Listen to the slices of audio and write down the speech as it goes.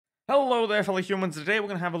Hello there, fellow humans. Today we're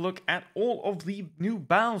going to have a look at all of the new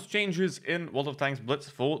balance changes in World of Tanks Blitz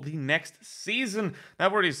for the next season. Now,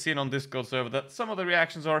 I've already seen on Discord server that some of the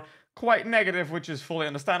reactions are quite negative, which is fully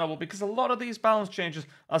understandable because a lot of these balance changes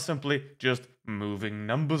are simply just moving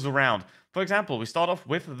numbers around. For example, we start off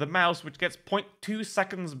with the mouse, which gets 0.2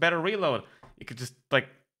 seconds better reload. You could just,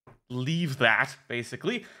 leave that,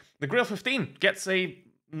 basically. The Grill 15 gets a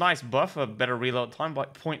nice buff, a better reload time by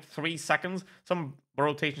 0.3 seconds, some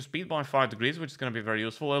rotation speed by 5 degrees, which is going to be very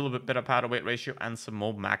useful, a little bit better power to weight ratio, and some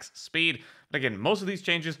more max speed. But again, most of these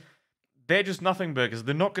changes, they're just nothing burgers.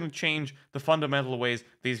 They're not going to change the fundamental ways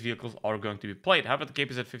these vehicles are going to be played. However, the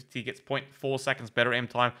KPZ-50 gets 0.4 seconds better aim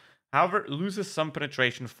time. However, it loses some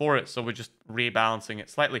penetration for it, so we're just rebalancing it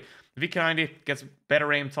slightly. The VK90 gets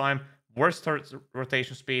better aim time, worse turret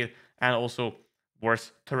rotation speed, and also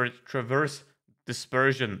worse turret traverse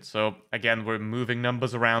dispersion. So again, we're moving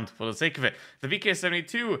numbers around for the sake of it. The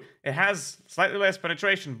VK72, it has slightly less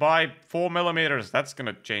penetration by 4 millimeters. That's going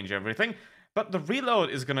to change everything. But the reload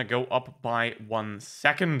is going to go up by 1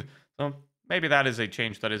 second. So maybe that is a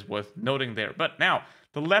change that is worth noting there. But now,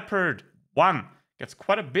 the Leopard 1 gets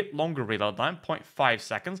quite a bit longer reload time, 0.5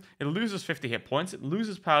 seconds. It loses 50 hit points. It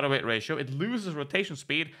loses power to weight ratio. It loses rotation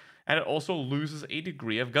speed. And it also loses a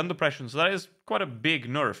degree of gun depression. So that is quite a big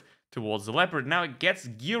nerf towards the Leopard. Now it gets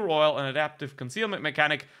gear oil and adaptive concealment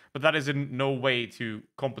mechanic, but that is in no way to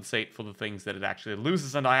compensate for the things that it actually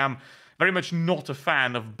loses. And I am very much not a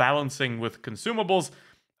fan of balancing with consumables.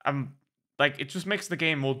 It just makes the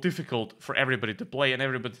game more difficult for everybody to play and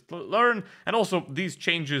everybody to learn. And also, these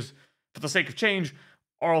changes, for the sake of change,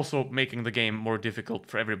 are also making the game more difficult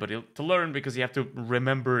for everybody to learn because you have to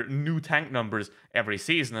remember new tank numbers every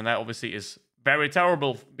season. And that obviously is very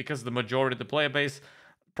terrible because the majority of the player base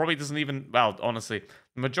probably doesn't even, well, honestly,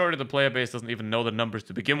 the majority of the player base doesn't even know the numbers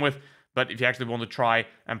to begin with. But if you actually want to try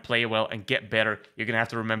and play well and get better, you're going to have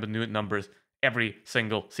to remember new numbers every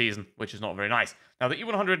single season, which is not very nice. Now, the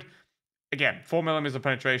E100, again, 4 millimeters of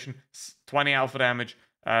penetration, 20 alpha damage.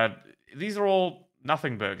 These are all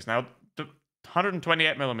nothing burgers. Now, the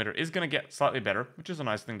 128 millimeter is going to get slightly better, which is a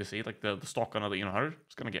nice thing to see. Like the stock gun of the E100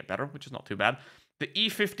 is going to get better, which is not too bad. The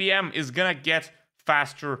E50M is going to get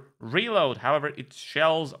faster reload. However, its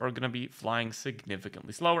shells are going to be flying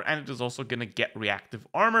significantly slower, and it is also going to get reactive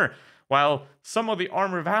armor. While some of the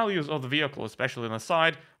armor values of the vehicle, especially on the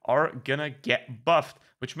side, are going to get buffed,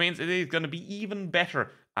 which means it is going to be even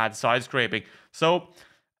better at side scraping. So,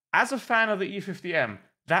 as a fan of the E50M,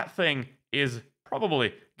 that thing is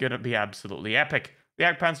probably going to be absolutely epic. The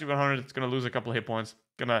Panzer 100, it's going to lose a couple of hit points,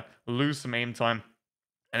 going to lose some aim time,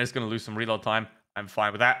 and it's going to lose some reload time. I'm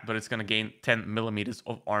fine with that, but it's going to gain 10 millimeters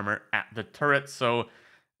of armor at the turret. So,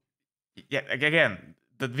 yeah, again,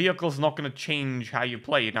 the vehicle's not going to change how you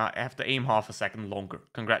play. You now have to aim half a second longer.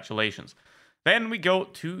 Congratulations. Then we go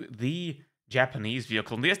to the Japanese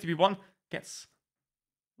vehicle. And the STB-1 gets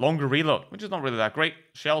longer reload, which is not really that great.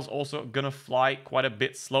 Shell's also going to fly quite a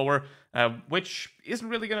bit slower, which isn't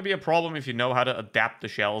really going to be a problem if you know how to adapt the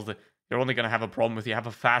shells. You're only going to have a problem if you have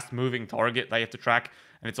a fast-moving target that you have to track,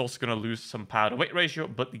 and it's also going to lose some power-to-weight ratio,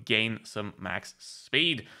 but gain some max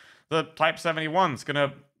speed. The Type 71 is going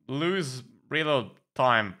to lose reload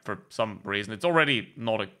time for some reason. It's already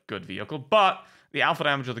not a good vehicle, but the alpha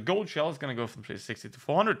damage of the gold shell is going to go from 360 to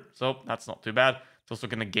 400, so that's not too bad. It's also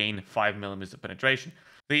going to gain 5 millimeters of penetration.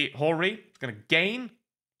 The Hori is going to gain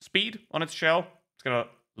speed on its shell. It's going to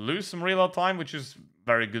lose some reload time, which is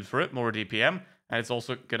very good for it, more DPM. And it's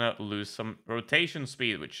also going to lose some rotation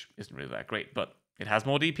speed, which isn't really that great, but it has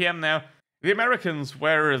more DPM now. The Americans,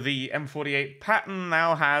 where the M48 Patton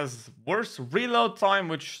now has worse reload time,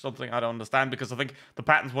 which is something I don't understand because I think the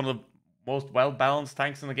Patton's one of the most well-balanced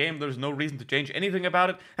tanks in the game. There's no reason to change anything about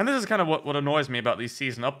it. And this is kind of what annoys me about these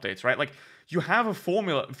season updates, right? Like, you have a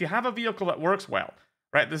formula. If you have a vehicle that works well,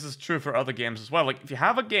 right? This is true for other games as well. Like, if you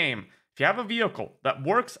have a game, if you have a vehicle that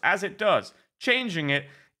works as it does, changing it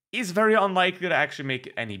is very unlikely to actually make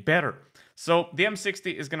it any better. So the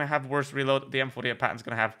M60 is going to have worse reload. The M48 Patton's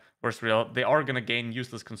going to have worse reload. They are going to gain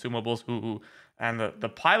useless consumables. And the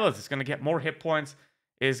pilot is going to get more hit points,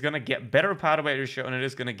 is going to get better power to weight ratio, and it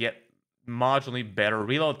is going to get marginally better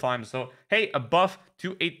reload time. So, hey, a buff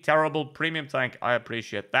to a terrible premium tank. I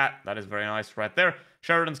appreciate that. That is very nice right there.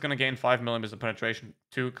 Sheridan's going to gain 5 millimeters of penetration,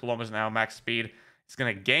 2 kilometers an hour max speed. It's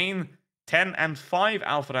going to gain 10 and 5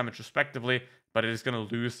 alpha damage respectively, but it is going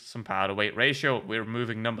to lose some power to weight ratio. We're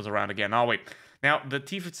moving numbers around again, are we? Now, the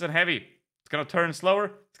T-57 Heavy, it's going to turn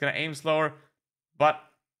slower, it's going to aim slower, but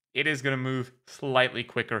it is going to move slightly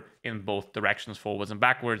quicker in both directions, forwards and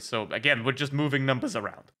backwards. So, again, we're just moving numbers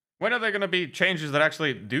around. When are there going to be changes that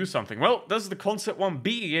actually do something? Well, does the Concept 1B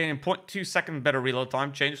gaining 0.2 second better reload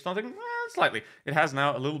time change something? Slightly. It has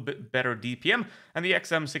now a little bit better DPM, and the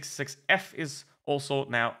XM66F is also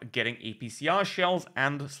now getting APCR shells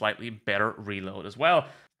and slightly better reload as well.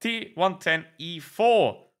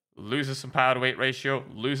 T110E4 loses some power to weight ratio,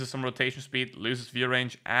 loses some rotation speed, loses view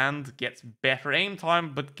range, and gets better aim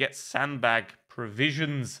time, but gets sandbag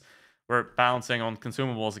provisions. We're balancing on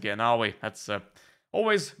consumables again, are we? That's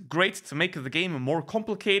always great to make the game more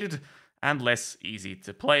complicated and less easy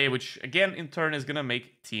to play, which again in turn is going to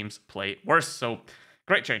make teams play worse. So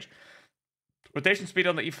great change. Rotation speed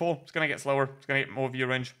on the E4 is going to get slower, it's going to get more view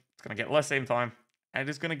range, it's going to get less aim time, and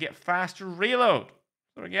it's going to get faster reload.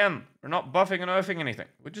 So again, we're not buffing and nerfing anything.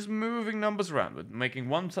 We're just moving numbers around. We're making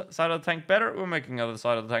one side of the tank better, we're making the other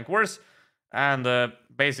side of the tank worse, and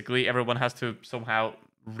basically everyone has to somehow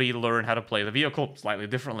relearn how to play the vehicle slightly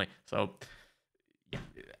differently. So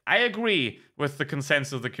I agree with the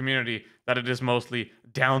consensus of the community that it is mostly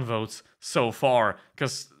downvotes so far,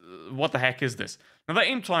 because what the heck is this? Now, the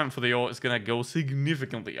aim time for the yaw is going to go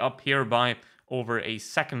significantly up here by over a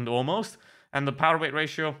second almost, and the power weight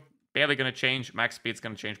ratio barely going to change. Max speed is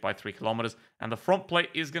going to change by 3 kilometers, and the front plate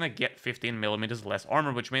is going to get 15 millimeters less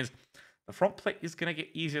armor, which means the front plate is going to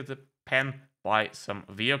get easier to pen by some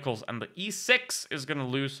vehicles, and the E6 is going to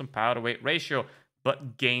lose some power to weight ratio,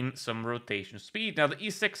 but gain some rotation speed. Now, the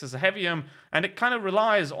E6 is a heavium, and it kind of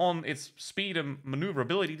relies on its speed and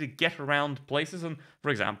maneuverability to get around places and, for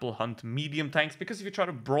example, hunt medium tanks, because if you try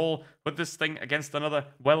to brawl with this thing against another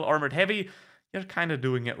well-armored heavy, you're kind of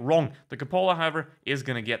doing it wrong. The Cupola, however, is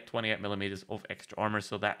going to get 28 millimeters of extra armor,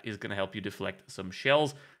 so that is going to help you deflect some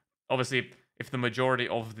shells. Obviously, if the majority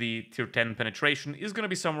of the tier 10 penetration is going to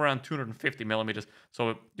be somewhere around 250 millimeters,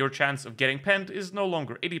 so your chance of getting penned is no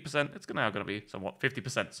longer 80%, it's now going to be somewhat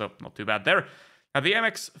 50%, so not too bad there. Now, the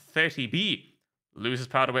MX-30B loses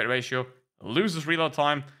power to weight ratio, loses reload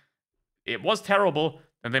time. It was terrible,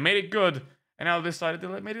 and they made it good, and now they decided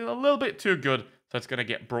they made it a little bit too good, so it's going to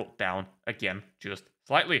get brought down again just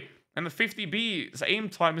slightly. And the 50B's aim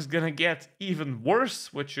time is going to get even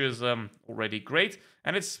worse, which is already great,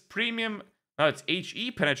 and its premium... Now, its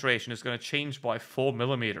HE penetration is going to change by 4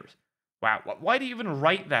 millimeters. Wow, why do you even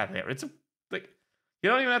write that there? It's like you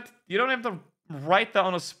don't have to write that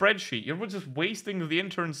on a spreadsheet. You're just wasting the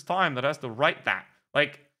intern's time that has to write that.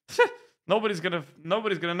 Like nobody's gonna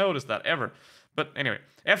notice that ever. But anyway,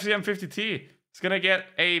 FCM50T is gonna get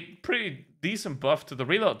a pretty decent buff to the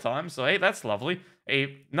reload time. So hey, that's lovely.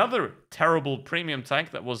 Another terrible premium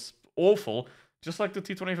tank that was awful, just like the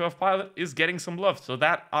T25 Pilot, is getting some love. So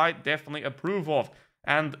that I definitely approve of.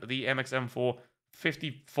 And the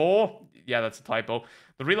MXM454, yeah, that's a typo.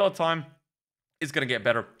 The reload time is going to get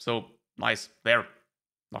better. So nice there.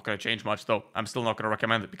 Not going to change much, though. I'm still not going to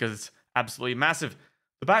recommend it because it's absolutely massive.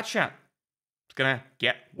 The Batchat is going to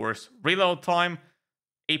get worse. Reload time,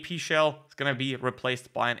 AP shell is going to be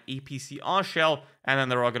replaced by an APCR shell. And then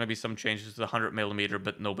there are going to be some changes to the 100mm,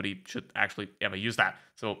 but nobody should actually ever use that.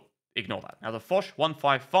 So ignore that. Now the Foch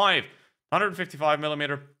 155,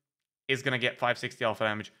 155mm is going to get 560 alpha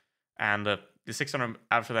damage, and the 600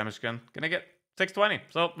 alpha damage is going to get 620.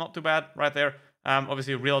 So not too bad right there.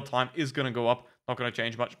 Obviously reload time is going to go up, not going to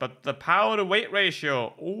change much, but the power to weight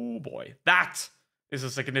ratio, oh boy, that is a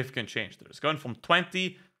significant change there. It's going from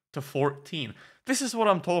 20 to 14. This is what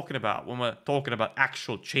I'm talking about when we're talking about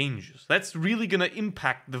actual changes. That's really going to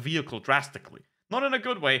impact the vehicle drastically. Not in a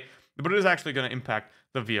good way, but it is actually going to impact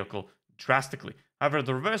the vehicle drastically. However,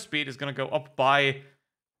 the reverse speed is going to go up by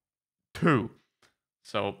 2.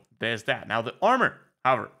 So there's that. Now the armor,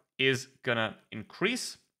 however, is going to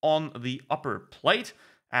increase on the upper plate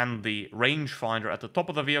and the rangefinder at the top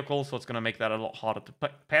of the vehicle, so it's going to make that a lot harder to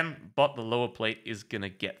pen, but the lower plate is going to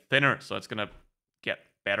get thinner, so it's going to get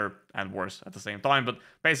better and worse at the same time. But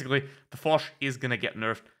basically, the Foch is going to get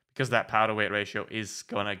nerfed because that power to weight ratio is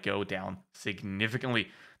going to go down significantly.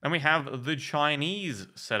 Then we have the Chinese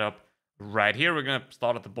setup right here. We're going to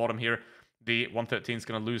start at the bottom here. The 113 is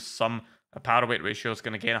going to lose some power to weight ratio. It's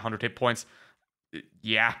going to gain 100 hit points.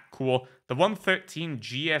 Yeah, cool. The 113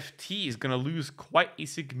 GFT is going to lose quite a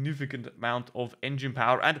significant amount of engine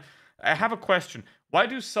power. And I have a question. Why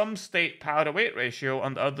do some state power to weight ratio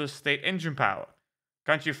and others state engine power?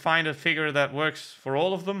 Can't you find a figure that works for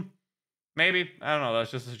all of them? Maybe. I don't know. That's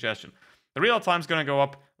just a suggestion. The reload time is going to go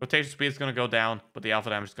up. Rotation speed is going to go down. But the alpha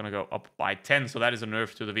damage is going to go up by 10. So that is a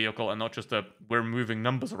nerf to the vehicle and not just a we're moving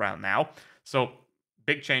numbers around now. So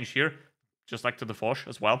big change here. Just like to the Foch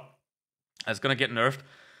as well. It's going to get nerfed.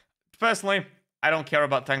 Personally, I don't care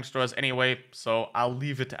about tank destroyers anyway. So I'll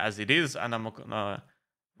leave it as it is. And I'm not going to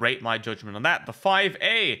rate my judgment on that. The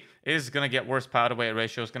 5A is going to get worse power to weight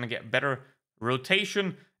ratio, is going to get better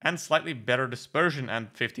rotation and slightly better dispersion and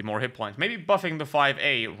 50 more hit points. Maybe buffing the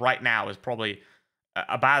 5A right now is probably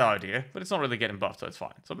a bad idea, but it's not really getting buffed, so it's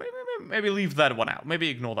fine. So maybe leave that one out. Maybe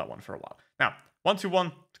ignore that one for a while. Now, 121,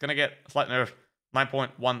 it's going to get a slight nerf.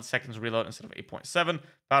 9.1 seconds reload instead of 8.7.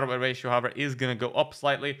 Power to weight ratio, however, is going to go up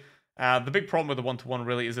slightly. The big problem with the 1-to-1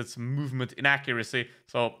 really is its movement inaccuracy,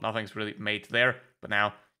 so nothing's really made there. But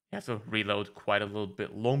now you have to reload quite a little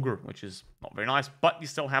bit longer, which is not very nice. But you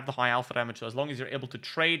still have the high alpha damage, so as long as you're able to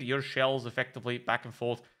trade your shells effectively back and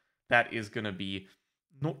forth, that is going to be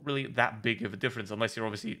not really that big of a difference, unless you're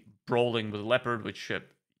obviously brawling with a leopard, which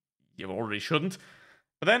you already shouldn't.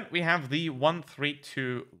 But then we have the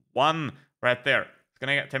 1-3-2-1 right there. It's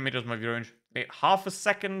going to get 10 meters of view range. Half a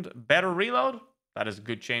second better reload. That is a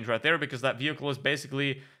good change right there, because that vehicle is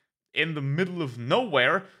basically in the middle of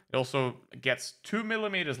nowhere. It also gets 2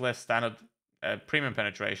 millimeters less standard premium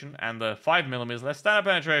penetration and the 5 millimeters less standard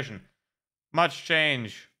penetration. Much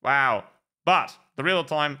change. Wow. But the reload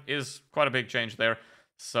time is quite a big change there.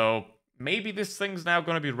 So maybe this thing's now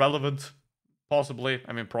going to be relevant. Possibly.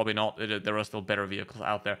 I mean, probably not. There are still better vehicles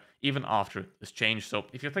out there, even after this change. So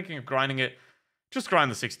if you're thinking of grinding it, just grind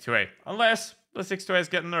the 62A. Unless the 62A is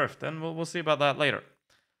getting nerfed, then we'll see about that later.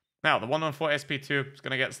 Now, the 114 SP2 is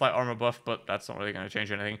going to get a slight armor buff, but that's not really going to change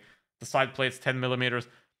anything. The side plate's 10 millimeters.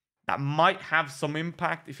 That might have some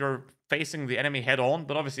impact if you're facing the enemy head on,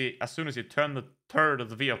 but obviously, as soon as you turn the turret of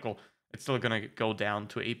the vehicle, it's still going to go down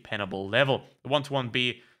to a pennable level. The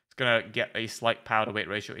 1-to-1B is going to get a slight power to weight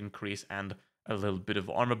ratio increase and a little bit of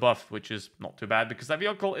armor buff, which is not too bad because that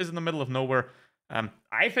vehicle is in the middle of nowhere.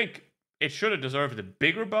 I think it should have deserved a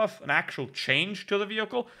bigger buff, an actual change to the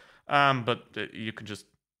vehicle, but you can just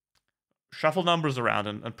shuffle numbers around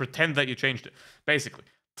and pretend that you changed it. Basically,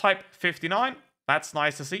 Type 59, that's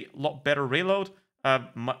nice to see. A lot better reload,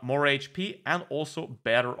 more HP, and also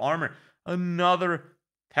better armor. Another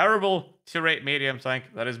terrible tier 8 medium tank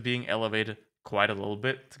that is being elevated quite a little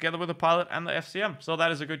bit, together with the pilot and the FCM. So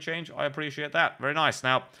that is a good change. I appreciate that. Very nice.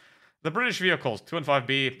 Now, the British vehicles, 2 and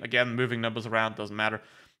 5B, again, moving numbers around, doesn't matter.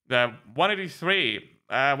 The 183,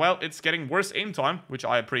 well, it's getting worse aim time, which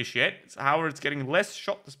I appreciate. However, it's getting less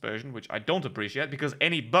shot dispersion, which I don't appreciate, because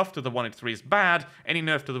any buff to the 183 is bad, any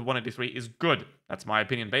nerf to the 183 is good. That's my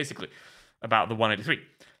opinion, basically, about the 183.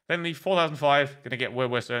 Then the 4005, going to get way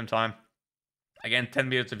worse aim time. Again, 10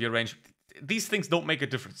 meters of view range. These things don't make a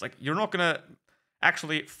difference. Like, you're not going to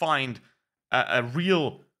actually find a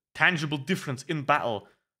real, tangible difference in battle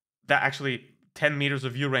that actually 10 meters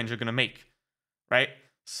of view range are going to make, right?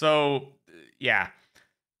 So, yeah.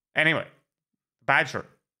 Anyway, Badger.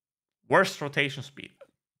 Worst rotation speed.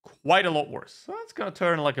 Quite a lot worse. So it's going to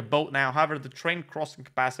turn like a boat now. However, the train crossing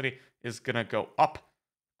capacity is going to go up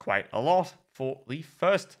quite a lot for the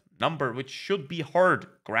first number, which should be hard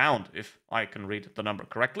ground, if I can read the number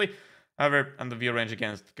correctly. However, and the view range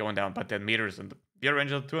again is going down by 10 meters, and the view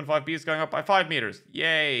range of the 2 and 5B is going up by 5 meters.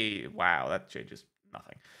 Yay! Wow, that changes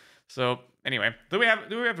nothing. So, anyway, do we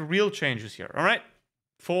have real changes here? All right?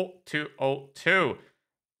 4202.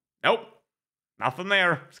 Nope. Nothing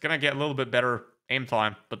there. It's going to get a little bit better aim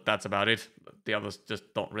time, but that's about it. The others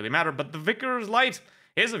just don't really matter. But the Vickers Light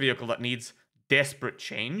is a vehicle that needs desperate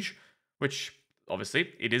change, which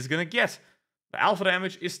obviously it is going to get. The alpha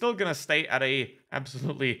damage is still going to stay at a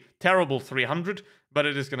absolutely terrible 300, but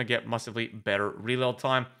it is going to get massively better reload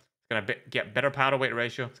time. It's going to get better power to weight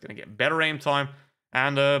ratio. It's going to get better aim time.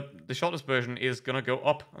 And the shot dispersion is going to go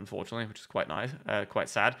up, unfortunately, which is quite nice, quite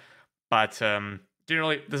sad. But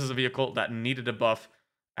generally, this is a vehicle that needed a buff,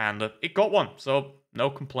 and it got one. So no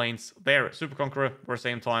complaints there. Super Conqueror, worse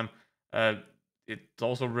aim time. It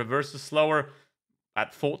also reverses slower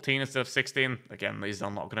at 14 instead of 16. Again, these are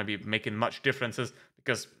not going to be making much differences,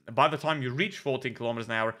 because by the time you reach 14 kilometers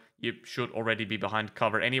an hour, you should already be behind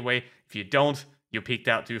cover anyway. If you don't, you peaked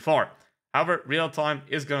out too far. However, reload time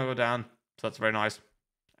is going to go down. So that's very nice.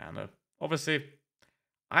 And obviously,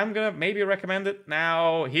 I'm going to maybe recommend it.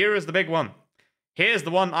 Now, here is the big one. Here's the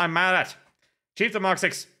one I'm mad at. Chieftain Mark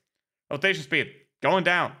 6. Rotation speed. Going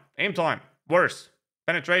down. Aim time. Worse.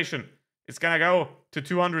 Penetration. It's going to go to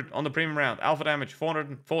 200 on the premium round. Alpha damage.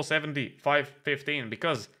 400, 470, 515.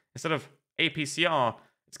 Because instead of APCR,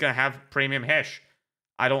 it's going to have premium Hesh.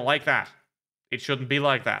 I don't like that. It shouldn't be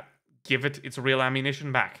like that. Give it its real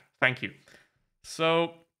ammunition back. Thank you.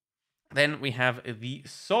 So then we have the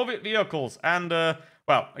Soviet vehicles, and,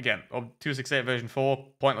 well, again, 268 version 4,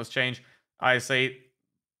 pointless change. I say,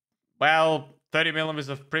 well, 30 millimeters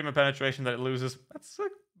of premium penetration that it loses. That's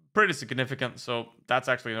pretty significant, so that's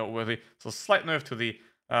actually noteworthy. So slight nerf to the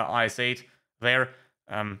IS-8 there.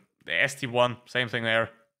 The ST1, same thing there.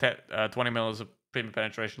 20 mils of premium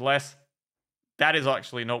penetration less. That is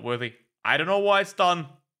actually noteworthy. I don't know why it's done.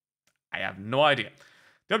 I have no idea.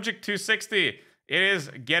 The Object 260, it is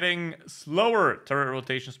getting slower turret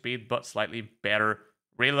rotation speed, but slightly better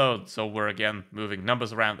reload. So we're again moving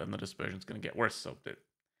numbers around and the dispersion is going to get worse. So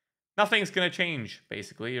nothing's going to change,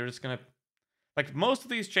 basically. You're just going to, like most of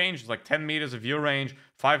these changes, like 10 meters of view range,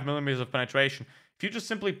 5 millimeters of penetration, if you just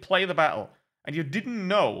simply play the battle and you didn't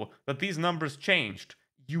know that these numbers changed,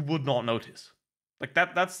 you would not notice. Like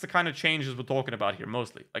that's the kind of changes we're talking about here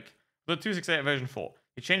mostly. Like the 268 version 4,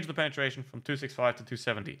 you change the penetration from 265 to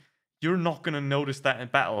 270. You're not going to notice that in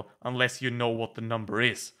battle unless you know what the number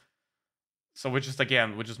is. So we're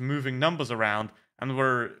just moving numbers around and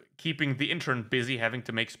we're keeping the intern busy having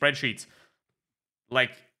to make spreadsheets.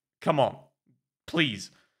 Like, come on,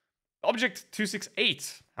 please. Object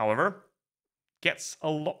 268, however, gets a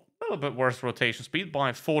little bit worse rotation speed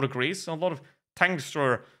by 4 degrees. So a lot of tank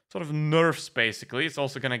destroyer sort of nerfs, basically. It's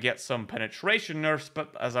also going to get some penetration nerfs,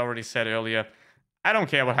 but as I already said earlier, I don't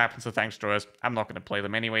care what happens to tank destroyers. I'm not going to play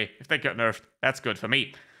them anyway. If they get nerfed, that's good for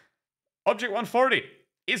me. Object 140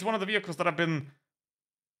 is one of the vehicles that I've been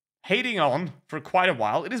hating on for quite a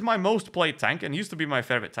while. It is my most played tank and used to be my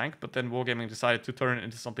favorite tank, but then Wargaming decided to turn it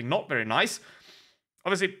into something not very nice.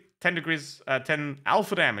 Obviously, 10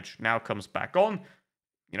 alpha damage now comes back on.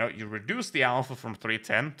 You know, you reduce the alpha from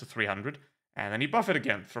 310 to 300, and then you buff it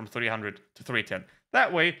again from 300 to 310.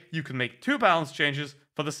 That way, you can make 2 balance changes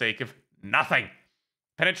for the sake of nothing.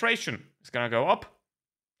 Penetration is going to go up.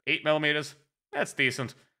 8 millimeters, that's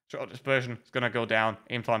decent. Short dispersion is going to go down.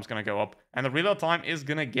 Aim time is going to go up. And the reload time is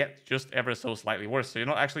going to get just ever so slightly worse. So you're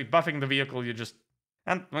not actually buffing the vehicle, you're just...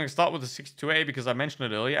 And I'm going to start with the 62A because I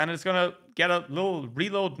mentioned it earlier, and it's going to get a little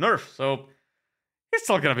reload nerf. So it's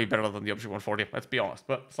still going to be better than the Object 140, let's be honest.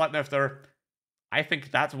 But slight nerf there. I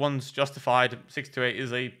think that one's justified. 62A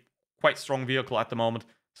is a quite strong vehicle at the moment,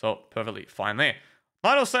 so perfectly fine there.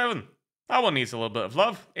 907, that one needs a little bit of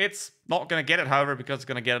love. It's not going to get it, however, because it's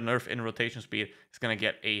going to get a nerf in rotation speed. It's going to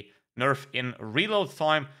get a nerf in reload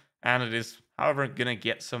time, and it is, however, going to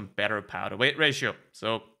get some better power to weight ratio.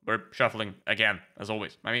 So we're shuffling again, as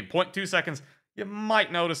always. I mean, 0.2 seconds, you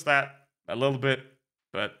might notice that a little bit,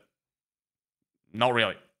 but not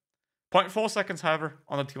really. 0.4 seconds, however,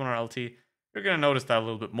 on the T1R LT, you're going to notice that a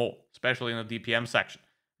little bit more, especially in the DPM section,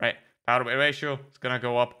 right? Power to weight ratio is going to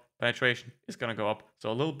go up. Penetration is going to go up.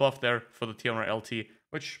 So a little buff there for the T1R LT,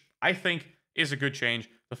 which I think is a good change.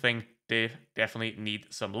 The thing did definitely need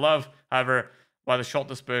some love. However, while the shot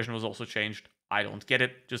dispersion was also changed, I don't get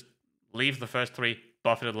it. Just leave the first 3,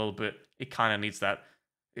 buff it a little bit. It kind of needs that.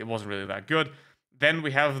 It wasn't really that good. Then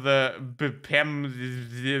we have the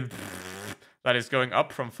BPM that is going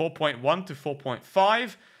up from 4.1 to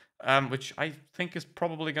 4.5, which I think is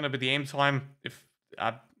probably going to be the aim time.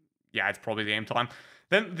 Yeah, it's probably the aim time.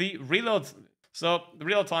 Then the reload. So the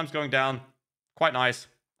reload time's going down. Quite nice.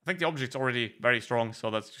 I think the object's already very strong,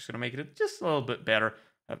 so that's just going to make it just a little bit better.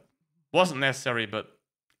 Wasn't necessary, but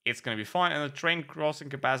it's going to be fine. And the train crossing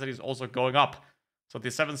capacity is also going up. So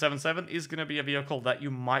the 777 is going to be a vehicle that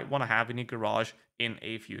you might want to have in your garage in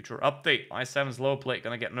a future update. I7's lower plate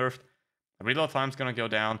going to get nerfed. The reload time's going to go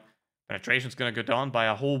down. Penetration's going to go down by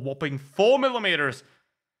a whole whopping 4 millimeters.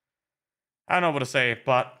 I don't know what to say,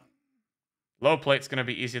 but low plate's going to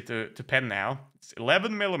be easier to pen now. It's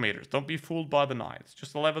 11 millimeters. Don't be fooled by the 9. It's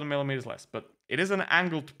just 11 millimeters less. But it is an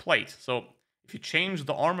angled plate. So if you change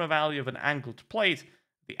the armor value of an angled plate,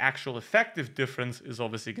 the actual effective difference is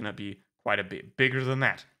obviously going to be quite a bit bigger than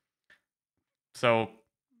that. So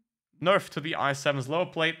nerf to the i7's lower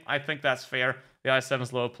plate. I think that's fair. The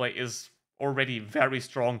i7's lower plate is already very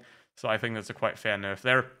strong. So I think that's a quite fair nerf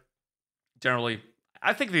there. Generally,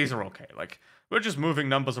 I think these are okay. Like, we're just moving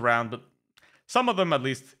numbers around, but some of them, at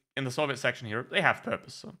least in the Soviet section here, they have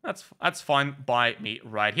purpose. So that's fine by me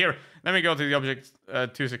right here. Then we go to the Object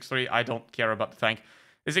 263. I don't care about the tank.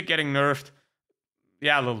 Is it getting nerfed?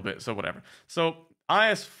 Yeah, a little bit, so whatever. So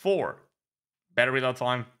IS-4, better reload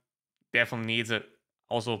time, definitely needs it.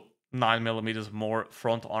 Also, 9 millimeters more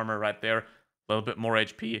front armor right there. A little bit more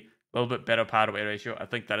HP, a little bit better power to weight ratio. I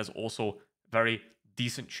think that is also very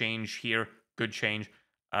decent change here. Good change.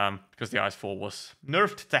 Because the IS-4 was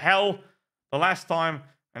nerfed to hell the last time,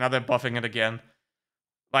 and now they're buffing it again.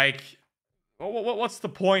 Like, what's the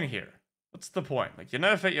point here? What's the point? Like, you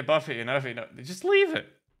nerf it, you buff it, you nerf it, just leave it.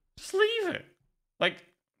 Just leave it. Like,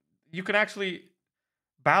 you can actually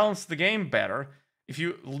balance the game better if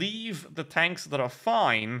you leave the tanks that are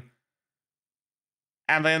fine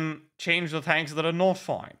and then change the tanks that are not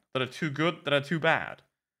fine, that are too good, that are too bad.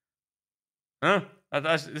 Huh?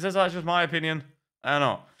 That's just my opinion. I don't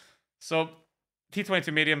know. So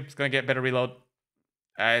T22 medium is going to get better reload.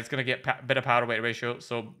 It's going to get better power weight ratio.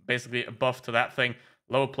 So basically a buff to that thing.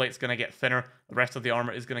 Lower plate's going to get thinner. The rest of the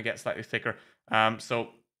armor is going to get slightly thicker. So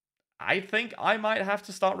I think I might have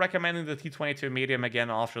to start recommending the T22 medium again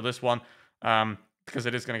after this one. Because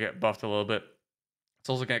it is going to get buffed a little bit. It's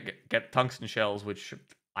also going to get tungsten shells, which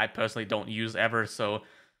I personally don't use ever. So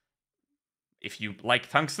if you like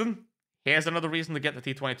tungsten, here's another reason to get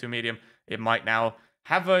the T22 medium. It might now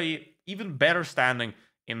have a even better standing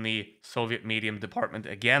in the Soviet medium department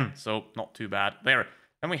again. So not too bad there.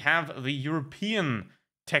 Then we have the European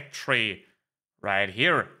tech tree right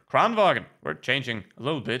here. Kranwagen. We're changing a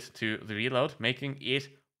little bit to the reload, making it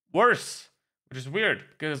worse, which is weird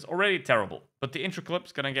because it's already terrible. But the intro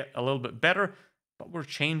clip's going to get a little bit better, but we're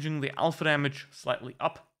changing the alpha damage slightly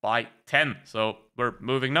up by 10. So we're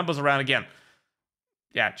moving numbers around again.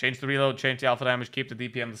 Yeah, change the reload, change the alpha damage, keep the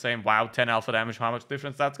DPM the same. Wow, 10 alpha damage, how much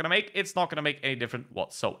difference that's going to make? It's not going to make any difference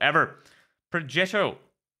whatsoever. Progetto,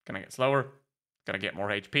 going to get slower, going to get more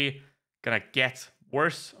HP, going to get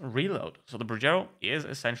worse reload. So the Progetto is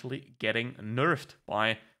essentially getting nerfed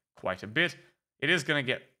by quite a bit. It is going to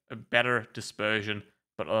get a better dispersion,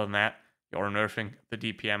 but other than that, you're nerfing the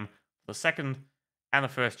DPM for the second and the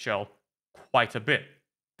first shell quite a bit.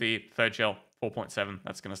 The third shell, 4.7,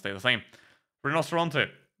 that's going to stay the same. Rhinoceronte,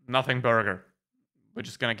 nothing burger. We're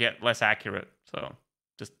just going to get less accurate. So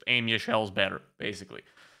just aim your shells better, basically.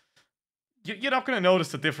 You're not going to notice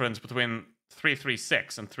the difference between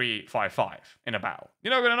 336 and 355 in a battle.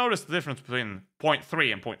 You're not going to notice the difference between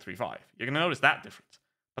 0.3 and 0.35. You're going to notice that difference.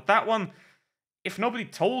 But that one, if nobody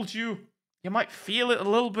told you, you might feel it a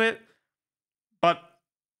little bit, but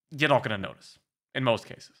you're not going to notice in most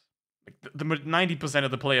cases. Like the 90% of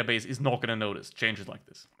the player base is not going to notice changes like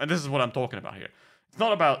this. And this is what I'm talking about here. It's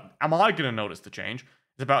not about, am I going to notice the change?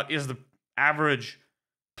 It's about, is the average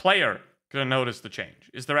player going to notice the change?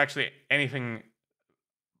 Is there actually anything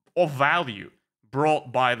of value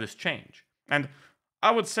brought by this change? And I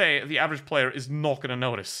would say the average player is not going to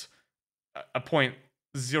notice a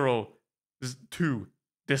 0.02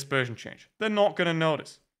 dispersion change. They're not going to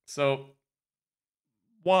notice. So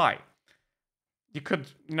why? You could,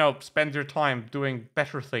 spend your time doing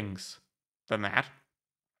better things than that.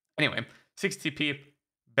 Anyway, 60p,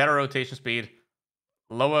 better rotation speed,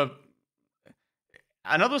 lower...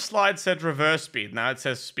 Another slide said reverse speed. Now it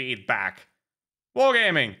says speed back.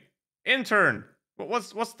 Wargaming! Intern!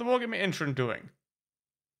 What's the Wargaming intern doing?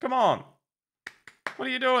 Come on! What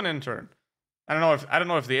are you doing, intern? I don't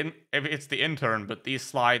know if it's the intern, but these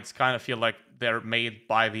slides kind of feel like they're made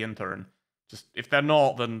by the intern. Just if they're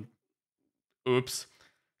not, then oops.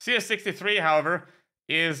 CS63, however,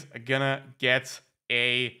 is gonna get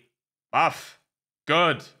a buff.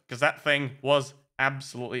 Good, because that thing was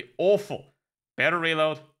absolutely awful. Better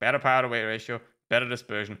reload, better power to weight ratio, better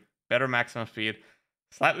dispersion, better maximum speed,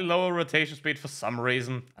 slightly lower rotation speed for some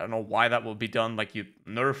reason. I don't know why that will be done. Like, you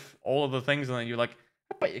nerf all of the things, and then you're like,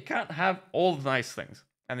 but you can't have all the nice things.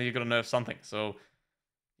 And then you're gonna nerf something. So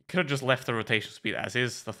you could have just left the rotation speed as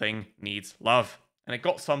is. The thing needs love. And it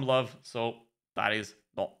got some love, so that is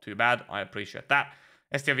not too bad. I appreciate that.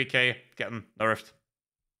 STVK getting nerfed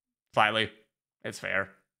slightly. It's fair.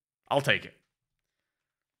 I'll take it.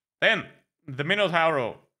 Then, the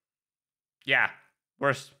Minotauro. Yeah,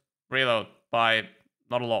 worse reload by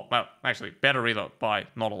not a lot. Well, actually, better reload by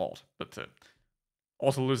not a lot. But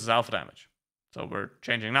also loses alpha damage. So we're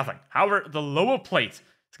changing nothing. However, the lower plate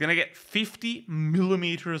is going to get 50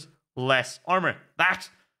 millimeters less armor. That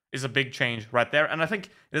is a big change right there. And I think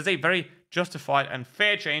it is a very justified and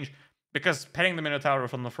fair change because petting the Minotauro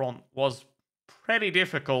from the front was pretty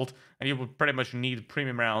difficult and you would pretty much need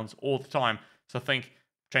premium rounds all the time. So I think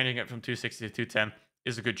changing it from 260 to 210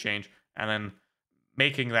 is a good change and then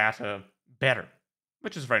making that better,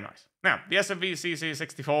 which is very nice. Now, the SMV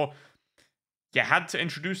CC64, you had to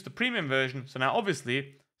introduce the premium version. So now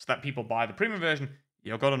obviously, so that people buy the premium version,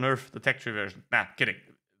 you've got to nerf the tech tree version. Nah, kidding.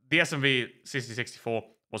 The SMV CC64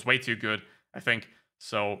 was way too good, I think.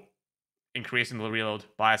 So increasing the reload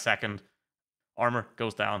by a second, armor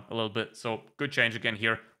goes down a little bit. So good change again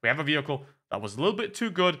here. We have a vehicle that was a little bit too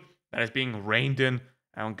good that is being reined in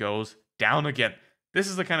and goes down again. This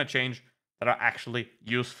is the kind of change that are actually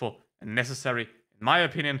useful and necessary, in my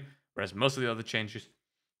opinion, whereas most of the other changes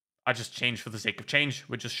are just change for the sake of change.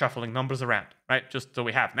 We're just shuffling numbers around, right? Just so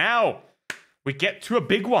we have. Now, we get to a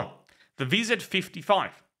big one. The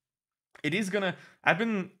VZ55. It is gonna... I've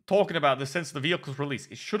been talking about this since the vehicle's release.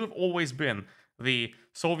 It should have always been the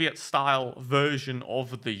Soviet-style version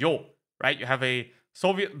of the Yo, right? You have a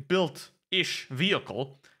Soviet-built-ish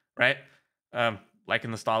vehicle, right? like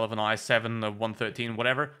in the style of an i7, a 113,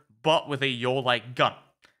 whatever, but with a yaw-like gun.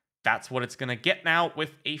 That's what it's going to get now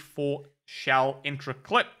with a 4-shell intra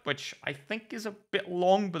clip, which I think is a bit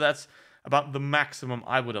long, but that's about the maximum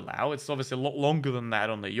I would allow. It's obviously a lot longer than that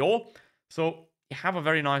on the yaw, so you have a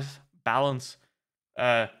very nice balance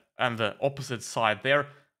and the opposite side there.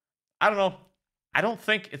 I don't know. I don't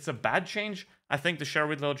think it's a bad change. I think the shell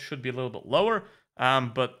reload should be a little bit lower,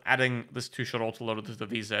 but adding this 2-shot autoloader to the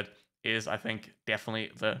VZ is, I think,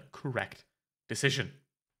 definitely the correct decision.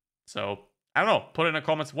 So, I don't know. Put in the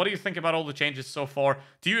comments, what do you think about all the changes so far?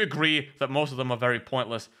 Do you agree that most of them are very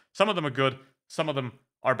pointless? Some of them are good, some of them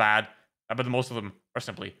are bad, but most of them are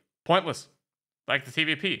simply pointless. Like the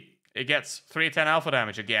TVP. It gets 310 alpha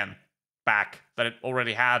damage again, back, that it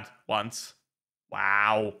already had once.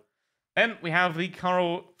 Wow. Then we have the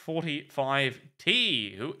Karo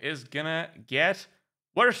 45T, who is gonna get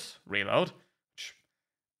worse reload, which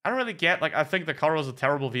I don't really get. Like, I think the Karo is a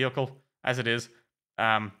terrible vehicle as it is,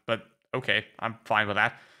 but okay, I'm fine with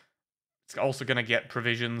that. It's also gonna get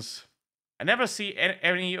provisions. I never see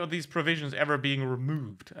any of these provisions ever being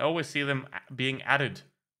removed. I always see them being added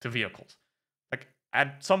to vehicles. Like,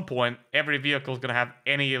 at some point, every vehicle is gonna have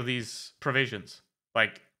any of these provisions.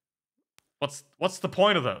 Like, what's the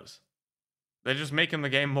point of those? They're just making the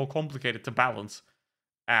game more complicated to balance,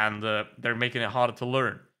 and they're making it harder to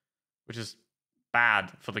learn, which is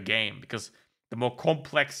bad for the game, because the more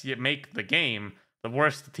complex you make the game, the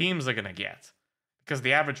worse the teams are going to get, because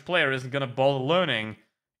the average player isn't going to bother learning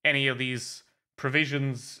any of these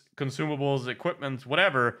provisions, consumables, equipment,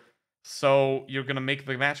 whatever, so you're going to make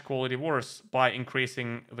the match quality worse by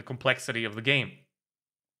increasing the complexity of the game.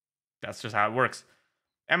 That's just how it works.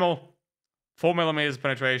 Ammo, 4mm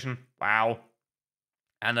penetration, wow.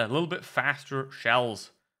 And a little bit faster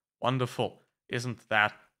shells. Wonderful. Isn't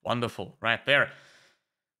that wonderful? Right there.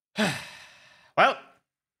 Well,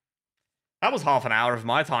 that was half an hour of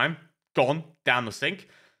my time gone down the sink.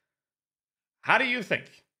 How do you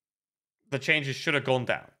think the changes should have gone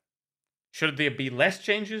down? Should there be less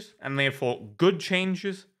changes and therefore good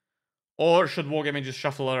changes? Or should Wargaming just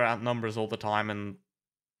shuffle around numbers all the time and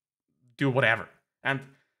do whatever? And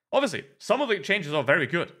obviously, some of the changes are very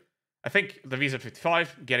good. I think the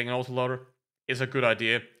VZ55 getting an autoloader is a good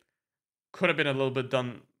idea. Could have been a little bit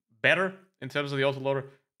done better in terms of the autoloader,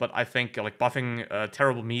 but I think like buffing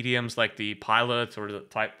terrible mediums like the Pilot or the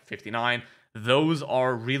Type 59, those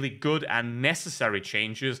are really good and necessary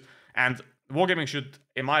changes. And Wargaming should,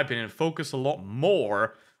 in my opinion, focus a lot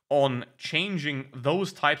more on changing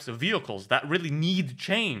those types of vehicles that really need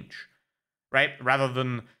change, right? Rather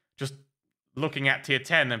than just looking at tier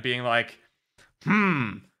 10 and being like,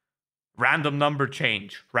 random number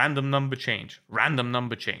change, random number change, random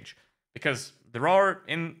number change. Because there are,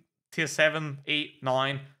 in tier 7, 8,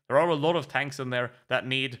 9, there are a lot of tanks in there that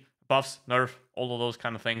need buffs, nerf, all of those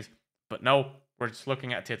kind of things. But no, we're just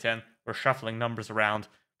looking at tier 10, we're shuffling numbers around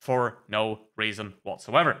for no reason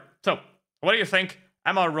whatsoever. So, what do you think?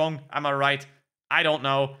 Am I wrong? Am I right? I don't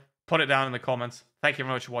know. Put it down in the comments. Thank you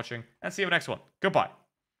very much for watching, and see you in the next one. Goodbye.